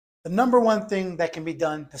The number one thing that can be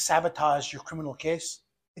done to sabotage your criminal case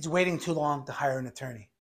is waiting too long to hire an attorney.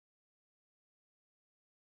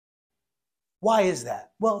 Why is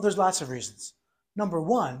that? Well, there's lots of reasons. Number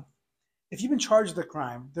one, if you've been charged with a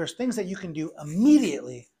crime, there's things that you can do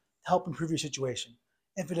immediately to help improve your situation.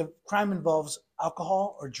 If a crime involves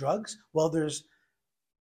alcohol or drugs, well, there's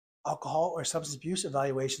alcohol or substance abuse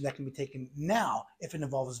evaluation that can be taken now. If it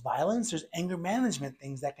involves violence, there's anger management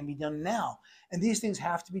things that can be done now. And these things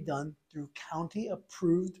have to be done through county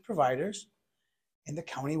approved providers in the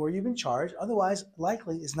county where you've been charged. Otherwise,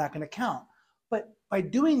 likely it's not going to count. But by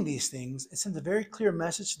doing these things, it sends a very clear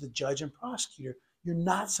message to the judge and prosecutor. You're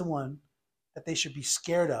not someone that they should be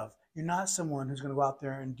scared of. You're not someone who's going to go out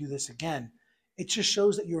there and do this again. It just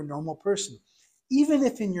shows that you're a normal person. Even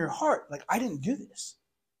if in your heart, like, I didn't do this.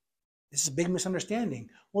 This is a big misunderstanding.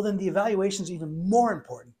 Well, then the evaluation is even more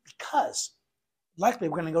important because likely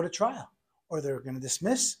we're going to go to trial or they're going to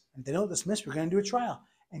dismiss. And if they don't dismiss, we're going to do a trial.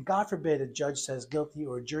 And God forbid a judge says guilty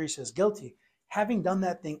or a jury says guilty. Having done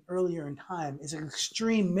that thing earlier in time is an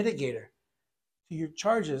extreme mitigator to your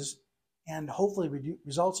charges and hopefully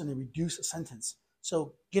results in a reduced sentence.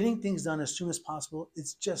 So getting things done as soon as possible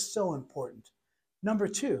is just so important. Number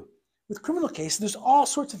two, with criminal cases, there's all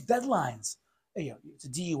sorts of deadlines. Hey, it's a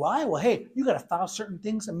DUI. Well, hey, you got to file certain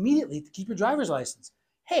things immediately to keep your driver's license.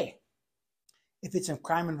 Hey, if it's a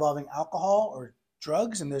crime involving alcohol or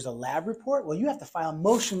drugs and there's a lab report, well, you have to file a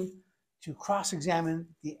motion to cross-examine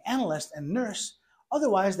the analyst and nurse.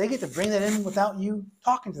 Otherwise, they get to bring that in without you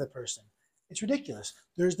talking to the person. It's ridiculous.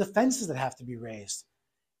 There's defenses that have to be raised.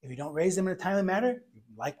 If you don't raise them in a timely manner, you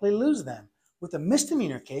likely lose them. With a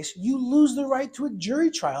misdemeanor case, you lose the right to a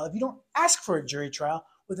jury trial if you don't ask for a jury trial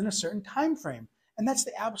within a certain time frame. And that's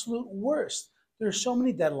the absolute worst. There are so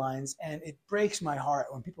many deadlines, and it breaks my heart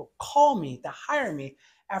when people call me to hire me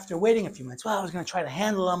after waiting a few months. Well, I was going to try to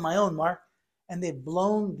handle it on my own, Mark. And they've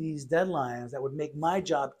blown these deadlines that would make my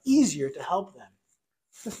job easier to help them.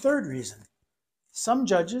 The third reason, some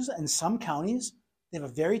judges and some counties, they have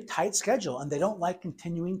a very tight schedule and they don't like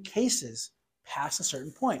continuing cases past a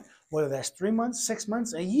certain point, whether that's 3 months, 6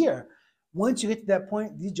 months, a year. Once you get to that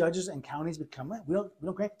point, these judges and counties become, we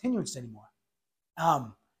don't grant continuance anymore.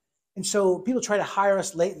 And so people try to hire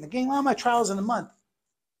us late in the game. Well, my trial's in a month.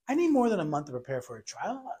 I need more than a month to prepare for a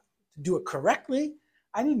trial. To do it correctly,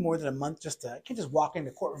 I need more than a month I can't just walk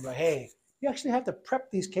into the courtroom and go, hey, you actually have to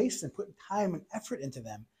prep these cases and put time and effort into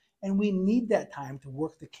them. And we need that time to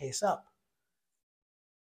work the case up.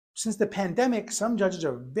 Since the pandemic, some judges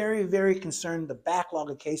are very, very concerned the backlog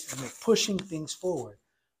of cases and they're pushing things forward.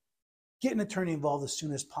 Get an attorney involved as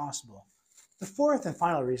soon as possible. The fourth and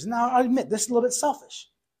final reason, now I admit this is a little bit selfish.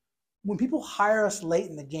 When people hire us late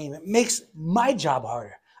in the game, it makes my job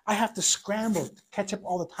harder. I have to scramble to catch up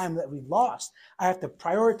all the time that we've lost. I have to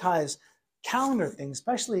prioritize calendar things,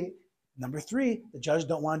 especially number three, the judge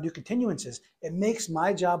don't want to do continuances. It makes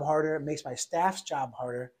my job harder. It makes my staff's job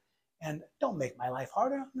harder. And don't make my life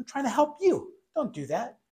harder. I'm trying to help you. Don't do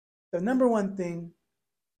that. The number one thing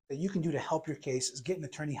that you can do to help your case is get an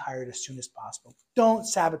attorney hired as soon as possible. Don't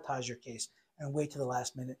sabotage your case and wait to the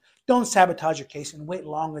last minute. Don't sabotage your case and wait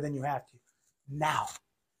longer than you have to. Now.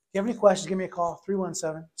 If you have any questions, give me a call,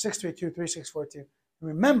 317-632-3642. And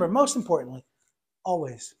remember, most importantly,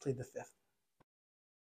 always plead the fifth.